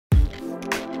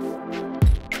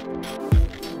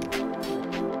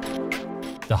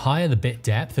The higher the bit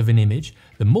depth of an image,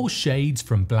 the more shades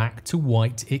from black to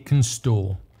white it can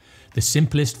store. The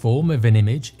simplest form of an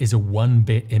image is a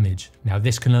 1-bit image. Now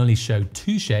this can only show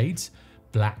 2 shades,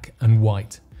 black and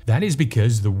white. That is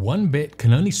because the 1-bit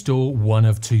can only store one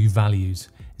of 2 values,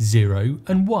 0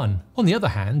 and 1. On the other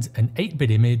hand, an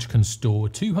 8-bit image can store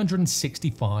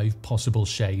 265 possible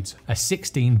shades. A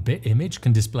 16-bit image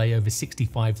can display over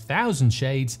 65,000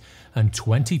 shades, and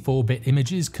 24-bit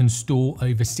images can store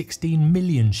over 16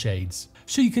 million shades.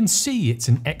 So you can see it's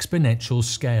an exponential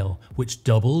scale, which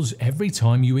doubles every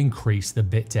time you increase the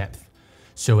bit depth.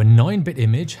 So a 9-bit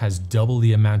image has double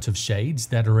the amount of shades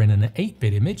that are in an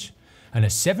 8-bit image, and a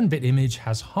 7-bit image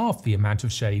has half the amount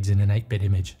of shades in an 8-bit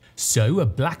image. So a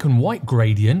black and white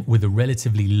gradient with a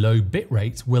relatively low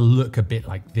bitrate will look a bit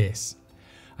like this.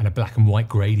 And a black and white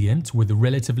gradient with a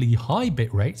relatively high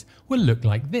bitrate will look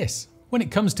like this. When it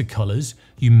comes to colors,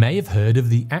 you may have heard of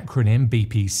the acronym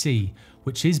BPC,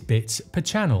 which is bits per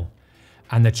channel.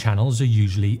 And the channels are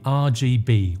usually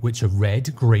RGB, which are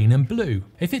red, green and blue.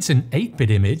 If it's an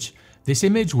 8-bit image, this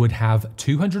image would have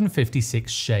 256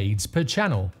 shades per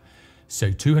channel. So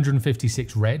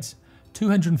 256 reds,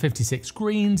 256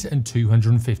 greens and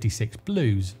 256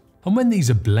 blues. And when these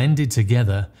are blended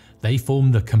together, they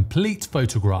form the complete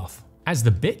photograph. As the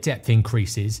bit depth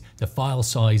increases, the file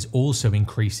size also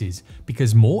increases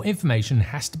because more information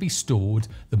has to be stored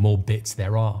the more bits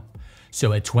there are.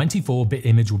 So a 24-bit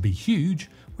image would be huge,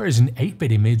 whereas an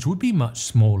 8-bit image would be much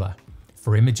smaller.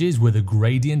 For images with a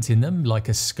gradient in them, like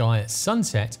a sky at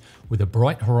sunset with a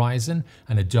bright horizon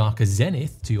and a darker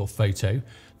zenith to your photo,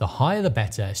 the higher the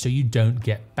better so you don't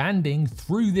get banding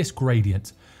through this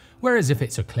gradient. Whereas if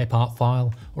it's a clip art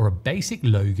file or a basic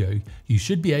logo, you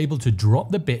should be able to drop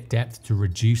the bit depth to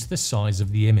reduce the size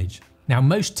of the image. Now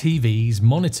most TVs,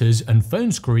 monitors and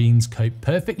phone screens cope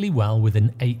perfectly well with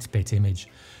an 8-bit image,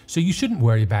 so you shouldn't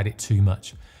worry about it too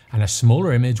much. And a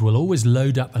smaller image will always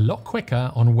load up a lot quicker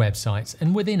on websites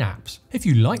and within apps. If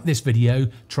you like this video,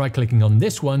 try clicking on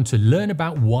this one to learn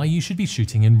about why you should be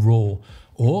shooting in RAW,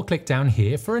 or click down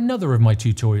here for another of my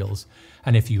tutorials.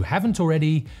 And if you haven't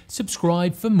already,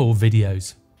 subscribe for more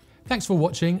videos. Thanks for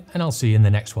watching, and I'll see you in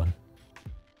the next one.